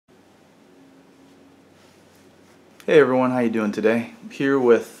Hey everyone, how you doing today? Here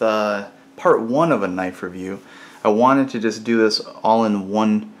with part one of a knife review. I wanted to just do this all in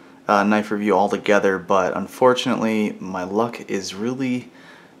one knife review all together, but unfortunately my luck is really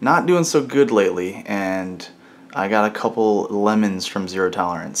not doing so good lately, and I got a couple lemons from Zero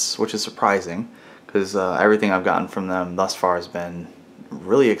Tolerance, which is surprising because everything I've gotten from them thus far has been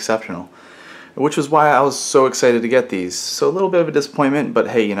really exceptional, which was why I was so excited to get these. So a little bit of a disappointment, but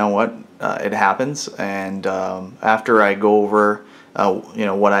hey, you know what? It happens, and after I go over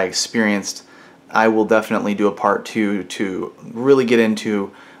what I experienced, I will definitely do a part two to really get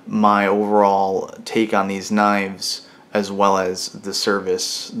into my overall take on these knives, as well as the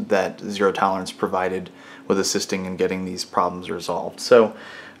service that Zero Tolerance provided with assisting in getting these problems resolved. So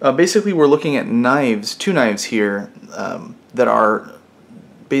basically we're looking at knives, two knives here that are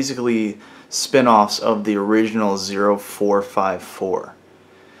basically spin-offs of the original 0454.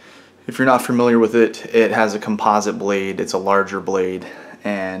 If you're not familiar with it, it has a composite blade. It's a larger blade,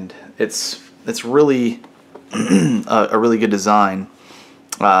 and it's really a really good design.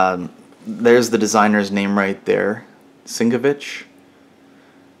 There's the designer's name right there, Sinkovich,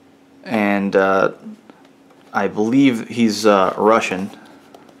 and I believe he's Russian,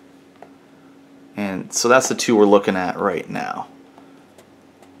 and so that's the two we're looking at right now.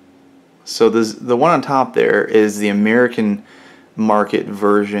 So the one on top there is the American market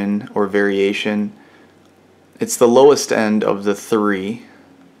version or variation. It's the lowest end of the three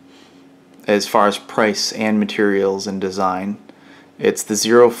as far as price and materials and design. It's the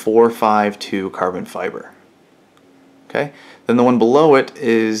 0452 carbon fiber. Okay, then the one below it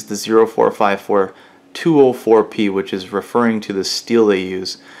is the 0454 204P, which is referring to the steel they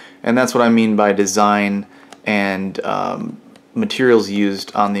use, and that's what I mean by design and materials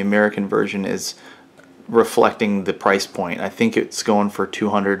used on the American version is reflecting the price point. I think it's going for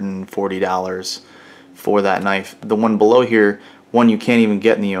 $240 for that knife. The one below here, one you can't even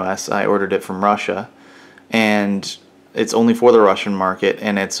get in the US. I ordered it from Russia, and it's only for the Russian market,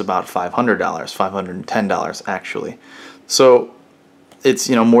 and it's about $500, $510 actually. So it's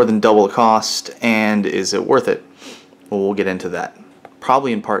more than double the cost, and is it worth it? Well, we'll get into that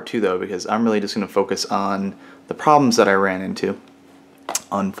probably in part two though, because I'm really just going to focus on the problems that I ran into,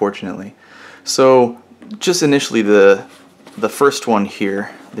 unfortunately. So just initially, the first one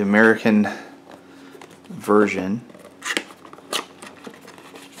here, the American version.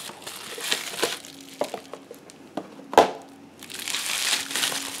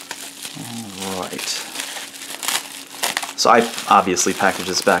 Alright. So I obviously packaged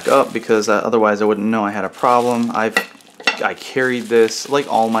this back up because otherwise I wouldn't know I had a problem. I carried this,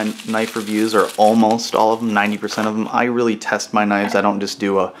 like all my knife reviews, or almost all of them, 90% of them. I really test my knives. I don't just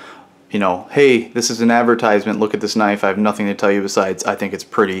do a, hey, this is an advertisement, look at this knife, I have nothing to tell you besides I think it's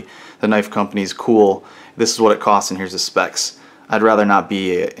pretty, the knife company's cool, this is what it costs, and here's the specs. I'd rather not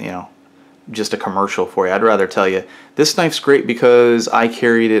be, just a commercial for you. I'd rather tell you, this knife's great because I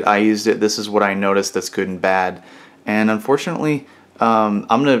carried it, I used it, this is what I noticed that's good and bad. And unfortunately, I'm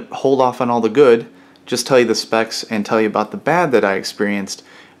going to hold off on all the good, just tell you the specs and tell you about the bad that I experienced,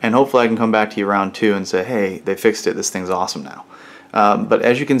 and hopefully I can come back to you round two and say, hey, they fixed it, this thing's awesome now. But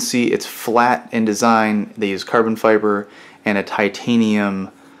as you can see, it's flat in design. They use carbon fiber and a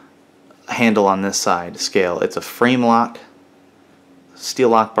titanium handle on this side scale. It's a frame lock, steel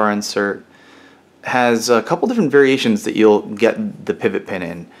lock bar insert. Has a couple different variations that you'll get the pivot pin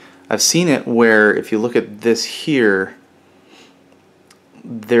in. I've seen it where if you look at this here,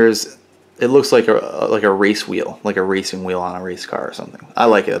 it looks like a race wheel, like a racing wheel on a race car or something. I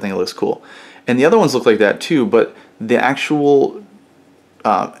like it. I think it looks cool. And the other ones look like that too, but the actual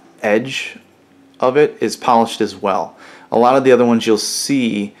edge of it is polished as well. A lot of the other ones you'll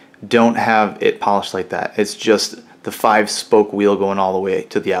see don't have it polished like that. It's just the 5-spoke wheel going all the way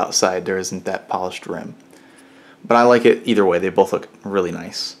to the outside. There isn't that polished rim. But I like it either way. They both look really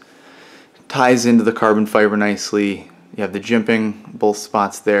nice. Ties into the carbon fiber nicely. You have the jimping, both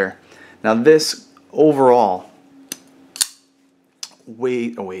spots there. Now this overall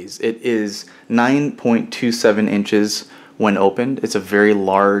weighs, it is 9.27 inches when opened. It's a very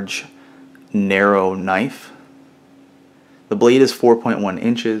large, narrow knife. The blade is 4.1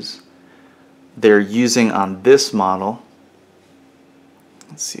 inches. They're using on this model,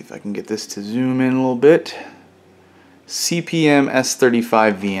 let's see if I can get this to zoom in a little bit, CPM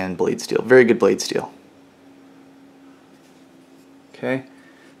S35 VN blade steel. Very good blade steel. Okay,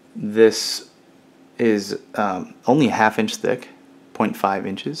 this is only a ½ inch thick, 0.5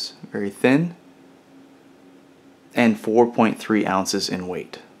 inches, very thin, and 4.3 ounces in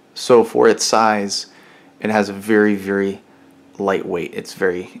weight. So for its size, it has a very, very lightweight. It's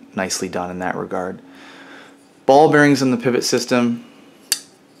very nicely done in that regard. Ball bearings in the pivot system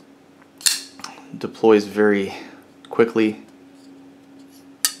deploys very quickly.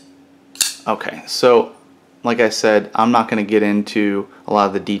 Okay, so like I said, I'm not going to get into a lot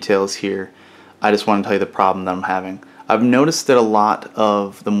of the details here. I just want to tell you the problem that I'm having. I've noticed that a lot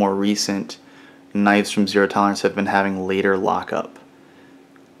of the more recent knives from Zero Tolerance have been having later lockup.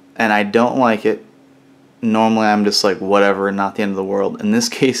 And I don't like it. Normally I'm just like, whatever, not the end of the world. In this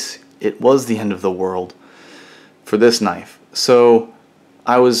case, it was the end of the world for this knife. So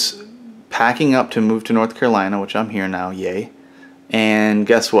I was packing up to move to North Carolina, which I'm here now, yay. And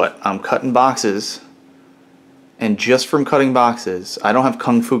guess what? I'm cutting boxes. And just from cutting boxes, I don't have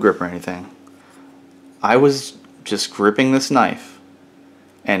Kung Fu grip or anything. I was just gripping this knife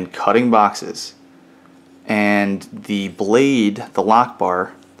and cutting boxes. And the blade, the lock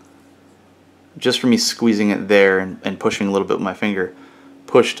bar, just from me squeezing it there and pushing a little bit with my finger,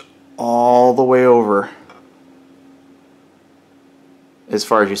 pushed all the way over as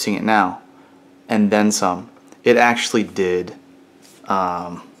far as you're seeing it now, and then some. It actually did.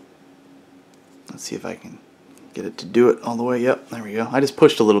 Let's see if I can get it to do it all the way. Yep, there we go. I just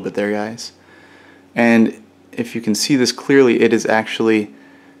pushed a little bit there, guys. And if you can see this clearly, it is actually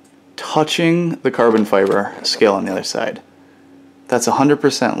touching the carbon fiber scale on the other side. That's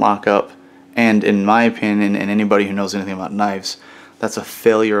 100% lockup, and in my opinion, and anybody who knows anything about knives, that's a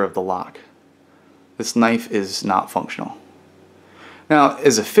failure of the lock. This knife is not functional. Now,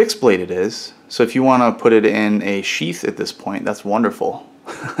 as a fixed blade it is, so if you want to put it in a sheath at this point, that's wonderful.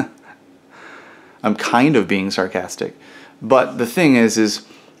 I'm kind of being sarcastic. But the thing is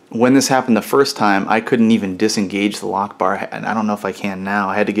when this happened the first time, I couldn't even disengage the lock bar, and I don't know if I can now.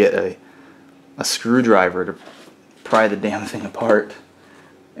 I had to get a screwdriver to pry the damn thing apart.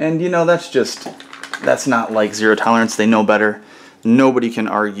 And you know, that's not like Zero Tolerance. They know better. Nobody can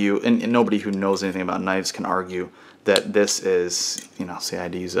argue, and nobody who knows anything about knives can argue that this is, you know, say I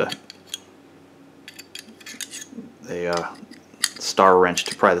had to use a star wrench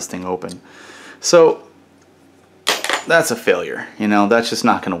to pry this thing open. So that's a failure, you know, that's just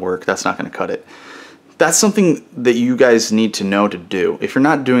not going to work. That's not going to cut it. That's something that you guys need to know to do. If you're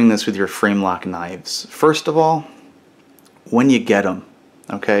not doing this with your frame lock knives, first of all, when you get them,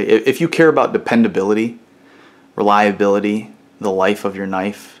 okay, if you care about dependability, reliability, the life of your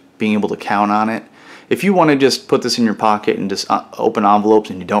knife, being able to count on it, if you want to just put this in your pocket and just open envelopes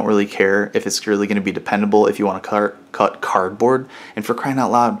and you don't really care if it's really going to be dependable, if you want to cut cardboard, and for crying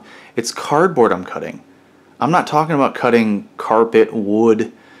out loud, it's cardboard I'm cutting. I'm not talking about cutting carpet,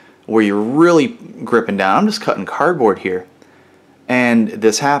 wood, where you're really gripping down. I'm just cutting cardboard here. And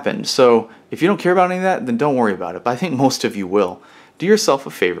this happened. So if you don't care about any of that, then don't worry about it. But I think most of you will. Do yourself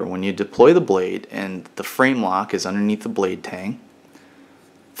a favor when you deploy the blade and the frame lock is underneath the blade tang.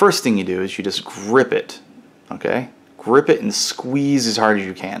 First thing you do is you just grip it, okay? Grip it and squeeze as hard as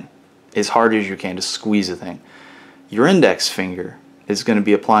you can. As hard as you can, just squeeze the thing. Your index finger is going to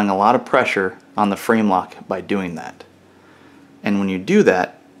be applying a lot of pressure on the frame lock by doing that. And when you do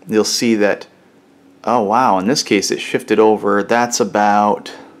that, you'll see that, oh wow, in this case it shifted over. That's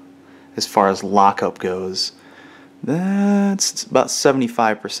about, as far as lockup goes, that's about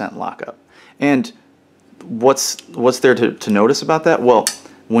 75% lockup. And what's there to notice about that? Well,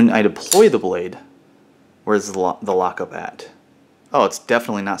 when I deploy the blade, where's the lockup at? Oh, it's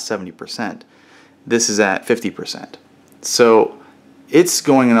definitely not 70%. This is at 50%. So it's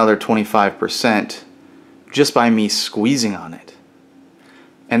going another 25% just by me squeezing on it.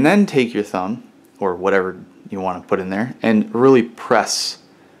 And then take your thumb, or whatever you want to put in there, and really press.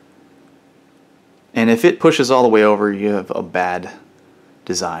 And if it pushes all the way over, you have a bad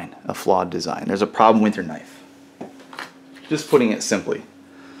design, a flawed design. There's a problem with your knife. Just putting it simply.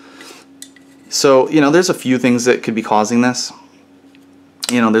 So, you know, there's a few things that could be causing this.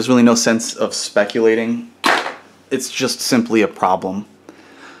 You know, there's really no sense of speculating. It's just simply a problem.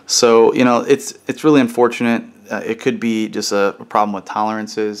 So, you know, it's really unfortunate. It could be just a problem with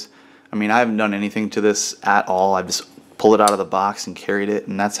tolerances. I mean, I haven't done anything to this at all. I've just pulled it out of the box and carried it,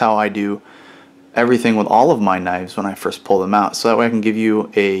 and that's how I do everything with all of my knives when I first pull them out. So that way I can give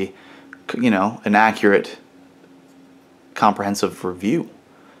you a, you know, an accurate, comprehensive review.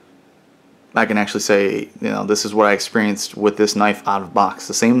 I can actually say, you know, this is what I experienced with this knife out of box.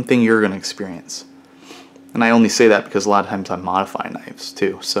 The same thing you're going to experience. And I only say that because a lot of times I modify knives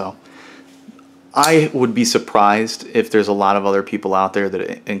too. So I would be surprised if there's a lot of other people out there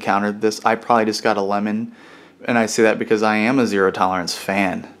that encountered this. I probably just got a lemon, and I say that because I am a Zero Tolerance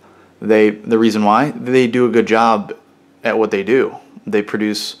fan. The reason why, they do a good job at what they do. They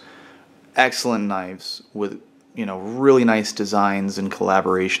produce excellent knives with you know, really nice designs and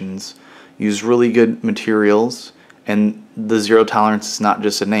collaborations, use really good materials, and the Zero Tolerance is not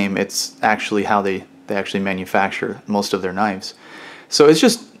just a name, it's actually how they actually manufacture most of their knives. So it's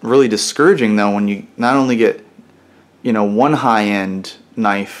just really discouraging though when you not only get, you know, one high-end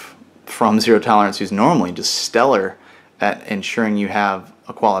knife from Zero Tolerance who's normally just stellar at ensuring you have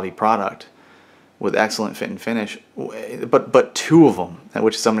a quality product with excellent fit and finish, but two of them,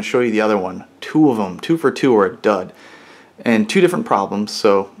 which is, I'm going to show you the other one, two of them, 2 for 2 are a dud, and 2 different problems,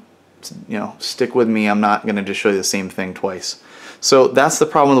 so, you know, stick with me, I'm not going to just show you the same thing twice. So that's the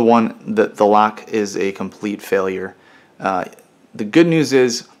problem with the one, that the lock is a complete failure. The good news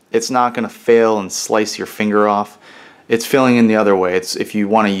is it's not going to fail and slice your finger off. It's failing in the other way. It's, if you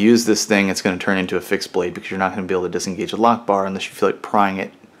want to use this thing, it's going to turn into a fixed blade because you're not going to be able to disengage the lock bar unless you feel like prying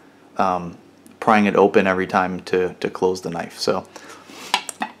it open every time to close the knife. So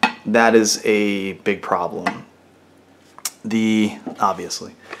that is a big problem.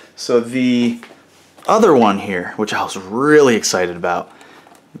 Obviously. So the other one here, which I was really excited about,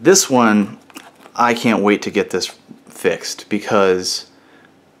 this one I can't wait to get this fixed because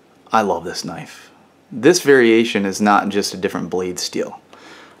I love this knife. This variation is not just a different blade steel.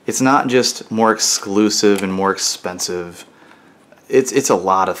 It's not just more exclusive and more expensive. It's a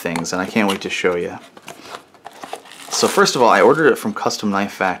lot of things, and I can't wait to show you. So first of all, I ordered it from Custom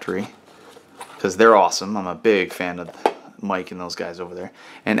Knife Factory because they're awesome. I'm a big fan of Mike and those guys over there.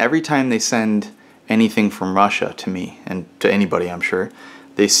 And every time they send anything from Russia to me, and to anybody I'm sure,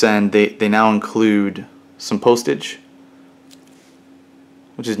 they now include some postage,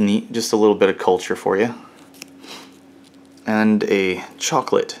 which is neat, just a little bit of culture for you, and a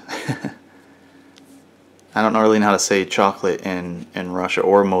chocolate. I don't really know how to say chocolate in Russia,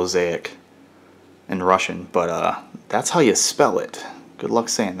 or mosaic in Russian, but that's how you spell it. Good luck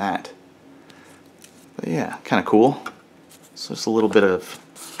saying that. But yeah, kind of cool. So just a little bit of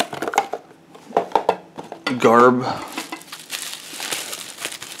garb.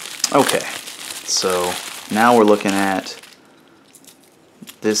 Okay, so now we're looking at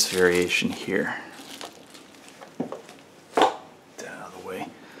this variation here. Get that out of the way.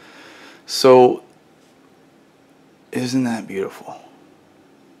 So, isn't that beautiful?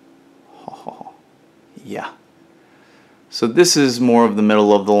 Oh, yeah. So this is more of the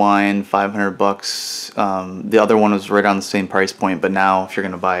middle of the line, 500 bucks. The other one was right on the same price point, but now if you're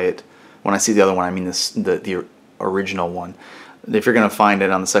gonna buy it, when I see the other one, I mean the original one. If you're gonna find it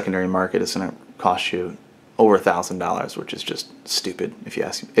on the secondary market, it's gonna cost you over $1,000, which is just stupid if you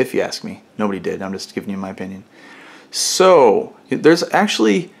ask me. Nobody did. I'm just giving you my opinion. So there's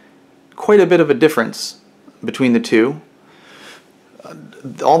actually quite a bit of a difference between the two.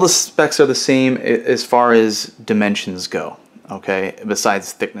 All the specs are the same as far as dimensions go. Okay,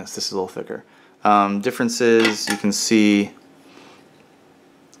 besides thickness, this is a little thicker. Differences, you can see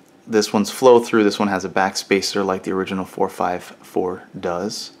this one's flow through. This one has a back spacer like the original 454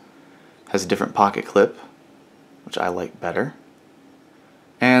 does. Has a different pocket clip, which I like better,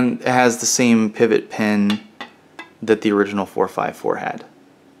 and it has the same pivot pin that the original 454 had,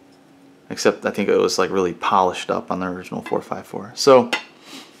 except I think it was like really polished up on the original 454. So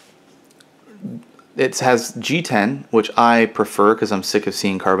it has G10, which I prefer because I'm sick of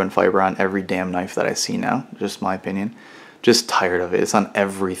seeing carbon fiber on every damn knife that I see now. Just my opinion. Just tired of it. It's on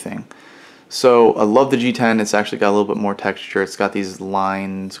everything. So I love the G10. It's actually got a little bit more texture. It's got these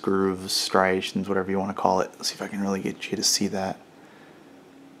lines, grooves, striations, whatever you want to call it. Let's see if I can really get you to see that.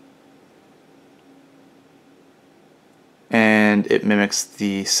 And it mimics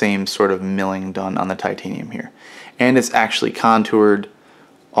the same sort of milling done on the titanium here. And it's actually contoured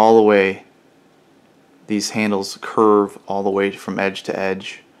all the way. These handles curve all the way from edge to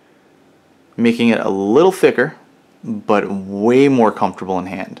edge, making it a little thicker, but way more comfortable in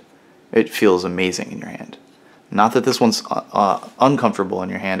hand. It feels amazing in your hand. Not that this one's uncomfortable in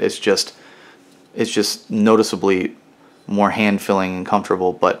your hand. It's just noticeably more hand-filling and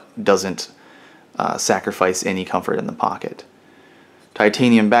comfortable, but doesn't sacrifice any comfort in the pocket.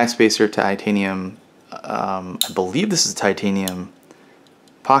 Titanium backspacer, titanium. I believe this is a titanium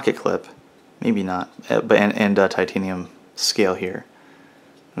pocket clip. Maybe not, but and titanium scale here.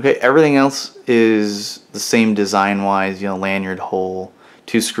 Okay, everything else is the same design-wise. You know, lanyard hole.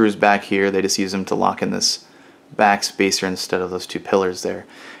 2 screws back here, they just use them to lock in this back spacer instead of those 2 pillars there.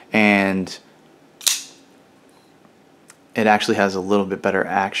 And it actually has a little bit better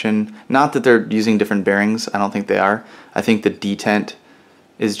action. Not that they're using different bearings, I don't think they are. I think the detent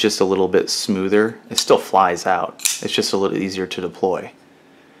is just a little bit smoother. It still flies out, it's just a little easier to deploy.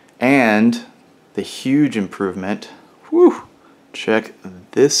 And the huge improvement, whew, check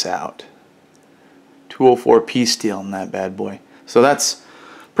this out. 204p steel in that bad boy. So that's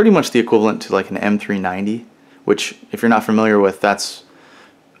pretty much the equivalent to like an M390, which if you're not familiar with, that's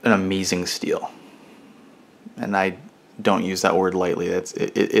an amazing steel. And I don't use that word lightly. It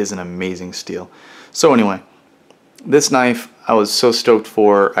is an amazing steel. So anyway, this knife I was so stoked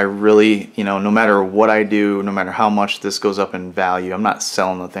for. I really, you know, no matter what I do, no matter how much this goes up in value, I'm not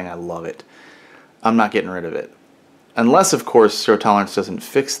selling the thing. I love it. I'm not getting rid of it. Unless, of course, Zero Tolerance doesn't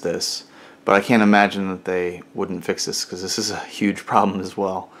fix this, but I can't imagine that they wouldn't fix this because this is a huge problem as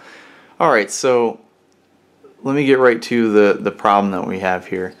well. Alright, so let me get right to the problem that we have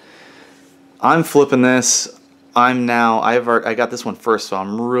here. I'm flipping this. I got this one first, so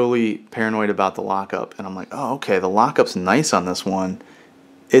I'm really paranoid about the lockup. And I'm like, oh, okay, the lockup's nice on this one.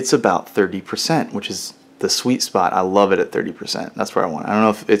 It's about 30%, which is the sweet spot. I love it at 30%. That's where I want it. I don't know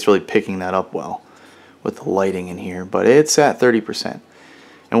if it's really picking that up well with the lighting in here, but it's at 30%.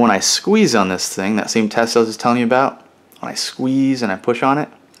 And when I squeeze on this thing, that same test I was telling you about, when I squeeze and I push on it,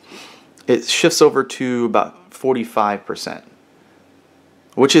 it shifts over to about 45%.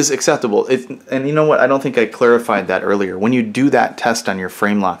 Which is acceptable. And you know what? I don't think I clarified that earlier. When you do that test on your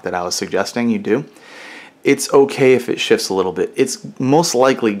frame lock that I was suggesting you do, it's okay if it shifts a little bit. It's most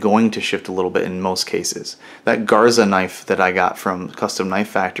likely going to shift a little bit in most cases. That Garza knife that I got from Custom Knife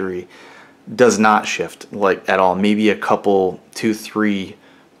Factory does not shift like at all. Maybe a couple, 2-3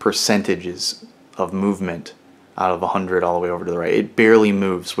 percentages of movement out of 100 all the way over to the right. It barely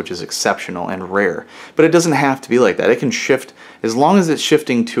moves, which is exceptional and rare. But it doesn't have to be like that. It can shift as long as it's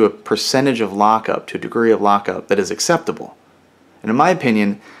shifting to a percentage of lockup, to a degree of lockup that is acceptable. And in my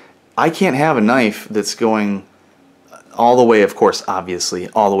opinion, I can't have a knife that's going all the way, of course, obviously,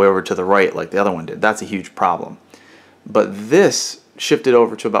 all the way over to the right like the other one did. That's a huge problem. But this shifted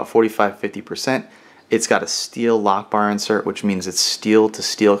over to about 45-50%. It's got a steel lock bar insert, which means it's steel to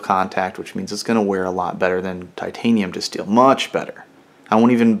steel contact, which means it's going to wear a lot better than titanium to steel. Much better. I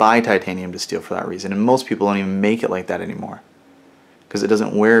won't even buy titanium to steel for that reason. And most people don't even make it like that anymore because it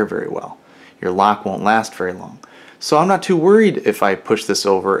doesn't wear very well. Your lock won't last very long. So I'm not too worried if I push this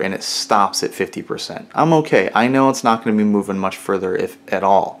over and it stops at 50%. I'm okay. I know it's not going to be moving much further, if at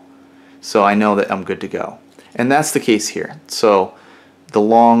all. So I know that I'm good to go. And that's the case here. So the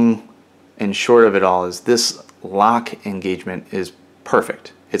long and short of it all is this lock engagement is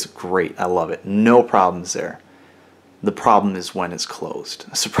perfect. It's great. I love it. No problems there. The problem is when it's closed,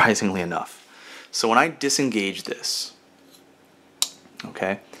 surprisingly enough. So when I disengage this,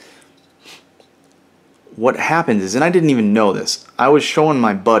 okay, what happens is, and I didn't even know this, I was showing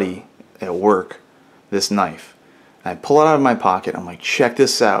my buddy at work this knife. I pull it out of my pocket. I'm like, check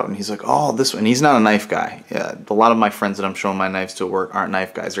this out. And he's like, oh, this one. And he's not a knife guy. Yeah, a lot of my friends that I'm showing my knives to at work aren't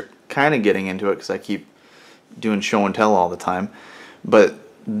knife guys. They're kind of getting into it because I keep doing show and tell all the time. But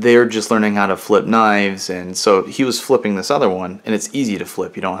they're just learning how to flip knives. And so he was flipping this other one. And it's easy to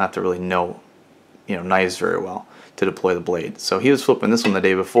flip. You don't have to really know, knives very well to deploy the blade. So he was flipping this one the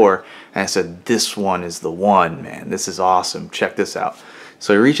day before. And I said, this one is the one, man. This is awesome. Check this out.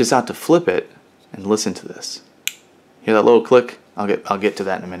 So he reaches out to flip it. And listen to this. Hear that little click? I'll get to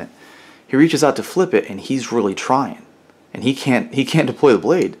that in a minute. He reaches out to flip it, and he's really trying, and he can't deploy the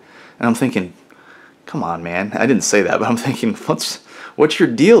blade. And I'm thinking, come on, man. I didn't say that, but I'm thinking, what's your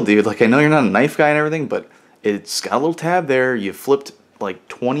deal, dude? Like, I know you're not a knife guy and everything, but it's got a little tab there. You flipped like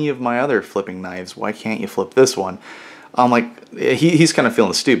 20 of my other flipping knives. Why can't you flip this one? I'm like, he's kind of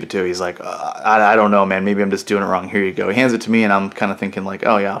feeling stupid too. He's like, I don't know, man. Maybe I'm just doing it wrong. Here you go. He hands it to me, and I'm kind of thinking like,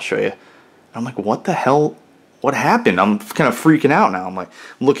 oh yeah, I'll show you. And I'm like, what the hell? What happened? I'm kind of freaking out now. I'm like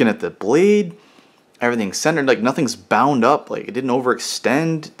looking at the blade, everything's centered, like nothing's bound up, like it didn't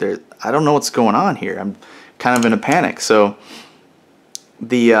overextend. I don't know what's going on here. I'm kind of in a panic. So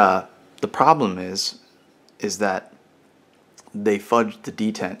the problem is that they fudged the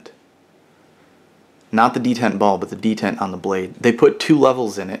detent. Not the detent ball, but the detent on the blade. They put 2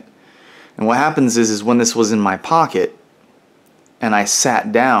 levels in it. And what happens is when this was in my pocket and I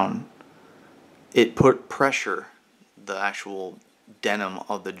sat down, it put pressure, the actual denim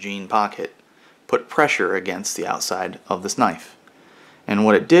of the jean pocket, put pressure against the outside of this knife. And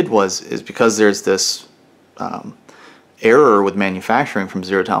what it did is because there's this error with manufacturing from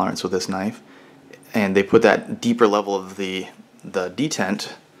Zero Tolerance with this knife, and they put that deeper level of the detent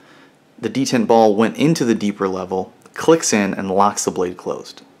ball went into the deeper level, clicks in, and locks the blade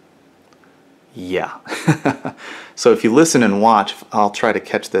closed. Yeah. So if you listen and watch, I'll try to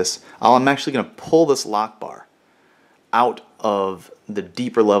catch this. I'm actually going to pull this lock bar out of the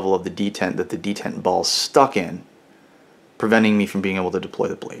deeper level of the detent that the detent ball's stuck in, preventing me from being able to deploy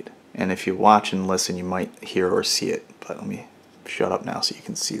the blade. And if you watch and listen, you might hear or see it. But let me shut up now so you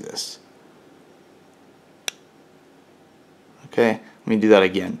can see this. Okay, let me do that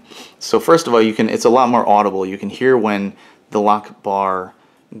again. So first of all, it's a lot more audible. You can hear when the lock bar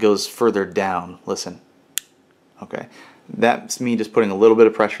goes further down. Listen. Okay, that's me just putting a little bit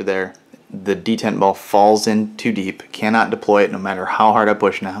of pressure there. The detent ball falls in too deep. Cannot deploy it no matter how hard I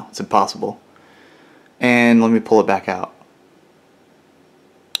push now. It's impossible. And let me pull it back out.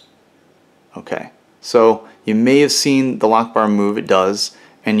 Okay, so you may have seen the lock bar move. It does.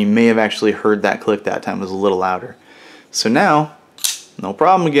 And you may have actually heard that click that time. It was a little louder. So now, no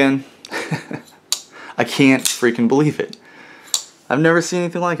problem again. I can't freaking believe it. I've never seen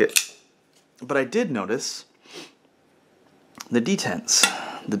anything like it. But I did notice the detents,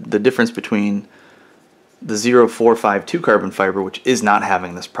 the difference between the 0452 carbon fiber, which is not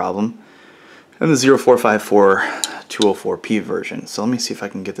having this problem, and the 0454 204P version. So let me see if I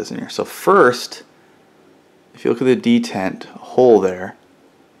can get this in here. So first, if you look at the detent hole there,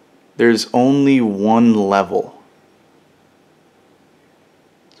 there's only one level.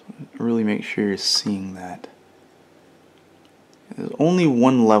 So really make sure you're seeing that. There's only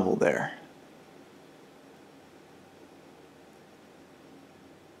one level there.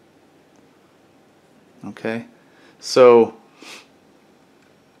 Okay, so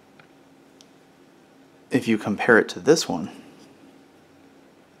if you compare it to this one,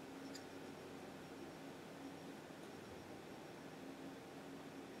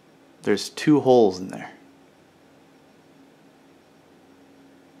 there's two holes in there.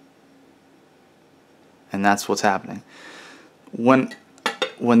 And that's what's happening. When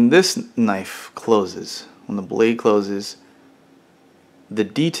this knife closes, when the blade closes, the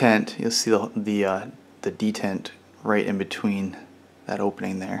detent, you'll see the detent right in between that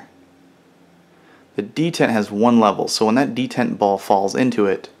opening there. The detent has one level, so when that detent ball falls into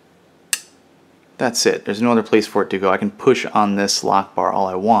it, that's it. There's no other place for it to go. I can push on this lock bar all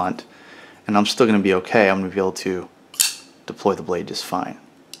I want, and I'm still going to be okay. I'm going to be able to deploy the blade just fine.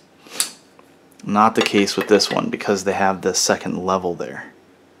 Not the case with this one, because they have the second level there.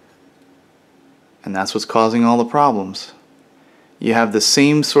 And that's what's causing all the problems. You have the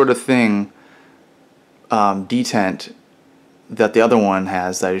same sort of thing, detent, that the other one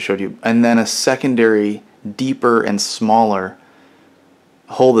has that I showed you, and then a secondary, deeper and smaller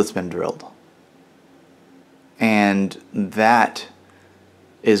hole that's been drilled. And that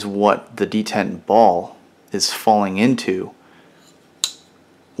is what the detent ball is falling into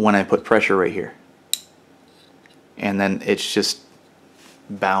when I put pressure right here. And then it's just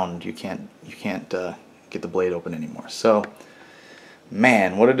bound. You can't get the blade open anymore. So,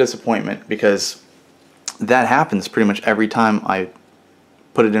 man, what a disappointment, because that happens pretty much every time I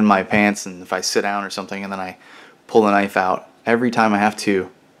put it in my pants, and if I sit down or something and then I pull the knife out, every time I have to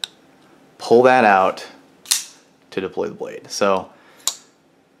pull that out to deploy the blade. So,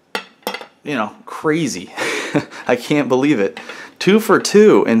 you know, crazy. I can't believe it. 2 for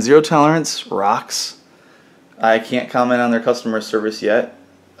 2, and Zero Tolerance rocks. I can't comment on their customer service yet.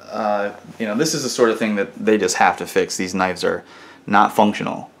 You know, this is the sort of thing that they just have to fix. These knives are not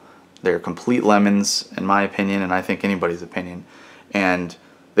functional. They're complete lemons, in my opinion, and I think anybody's opinion. And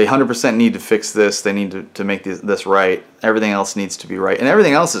they 100% need to fix this. They need to make this right. Everything else needs to be right. And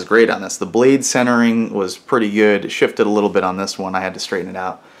everything else is great on this. The blade centering was pretty good. It shifted a little bit on this one. I had to straighten it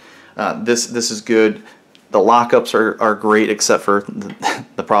out. This is good. The lockups are great, except for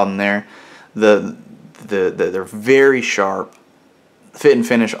the problem there. They're very sharp. Fit and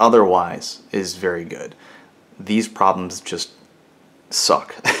finish otherwise is very good. These problems just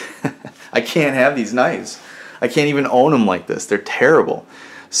suck. I can't have these knives. I can't even own them like this. They're terrible.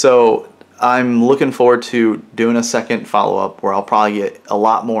 So I'm looking forward to doing a second follow-up where I'll probably get a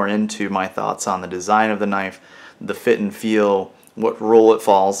lot more into my thoughts on the design of the knife, the fit and feel, what role it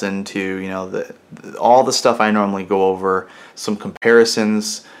falls into, you know, all the stuff I normally go over, some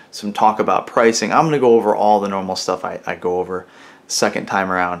comparisons, some talk about pricing. I'm going to go over all the normal stuff I go over second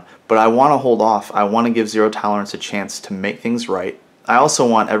time around. But I want to hold off. I want to give Zero Tolerance a chance to make things right. I also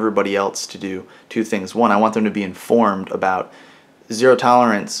want everybody else to do two things. One, I want them to be informed about Zero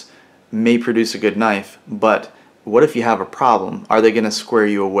Tolerance may produce a good knife, but what if you have a problem? Are they going to square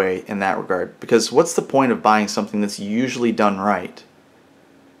you away in that regard? Because what's the point of buying something that's usually done right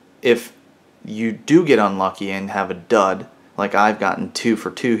if you do get unlucky and have a dud, like I've gotten 2 for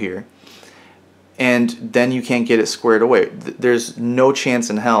 2 here, and then you can't get it squared away? There's no chance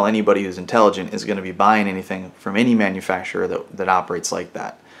in hell anybody who's intelligent is going to be buying anything from any manufacturer that operates like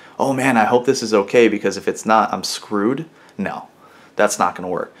that. Oh man, I hope this is okay, because if it's not, I'm screwed. No, that's not going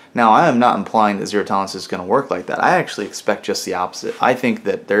to work. Now, I am not implying that Zero Tolerance is going to work like that. I actually expect just the opposite. I think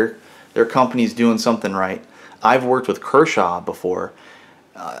that their company's doing something right. I've worked with Kershaw before.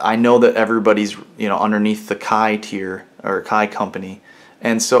 I know that everybody's, you know, underneath the Kai tier or Kai Company.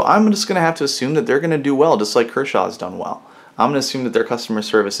 And so I'm just going to have to assume that they're going to do well, just like Kershaw's done well. I'm going to assume that their customer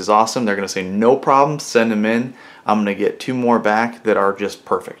service is awesome. They're going to say, no problem, send them in. I'm going to get 2 more back that are just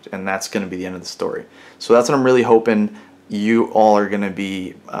perfect, and that's going to be the end of the story. So that's what I'm really hoping you all are going to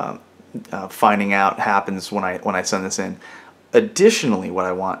be finding out happens when I send this in. Additionally, what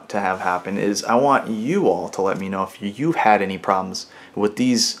I want to have happen is I want you all to let me know if you've had any problems with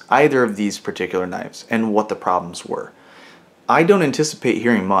either of these particular knives and what the problems were. I don't anticipate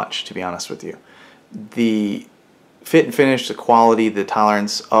hearing much, to be honest with you. The fit and finish, the quality, the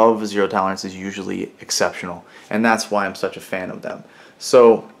tolerance of Zero Tolerance is usually exceptional, and that's why I'm such a fan of them.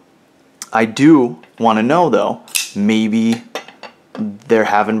 So I do want to know, though, maybe they're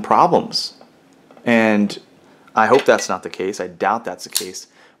having problems, and I hope that's not the case. I doubt that's the case,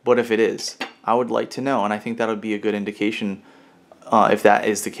 but if it is, I would like to know, and I think that would be a good indication if that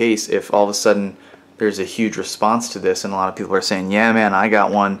is the case. If all of a sudden there's a huge response to this and a lot of people are saying, yeah man, I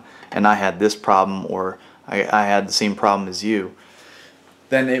got one and I had this problem, or I had the same problem as you,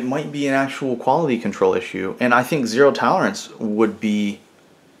 then it might be an actual quality control issue. And I think Zero Tolerance would be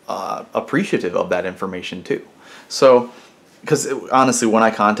appreciative of that information too. So, because honestly, when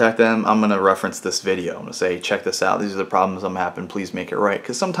I contact them, I'm going to reference this video. I'm going to say, check this out. These are the problems I'm having. Please make it right.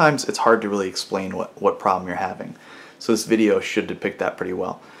 Because sometimes it's hard to really explain what problem you're having. So this video should depict that pretty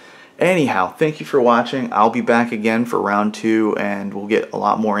well. Anyhow, thank you for watching. I'll be back again for round 2, and we'll get a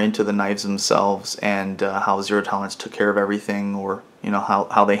lot more into the knives themselves and how Zero Tolerance took care of everything, or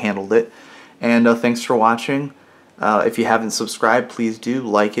how they handled it. And thanks for watching. If you haven't subscribed, please do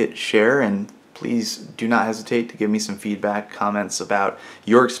like it, share, and please do not hesitate to give me some feedback, comments about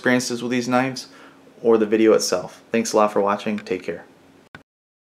your experiences with these knives or the video itself. Thanks a lot for watching. Take care.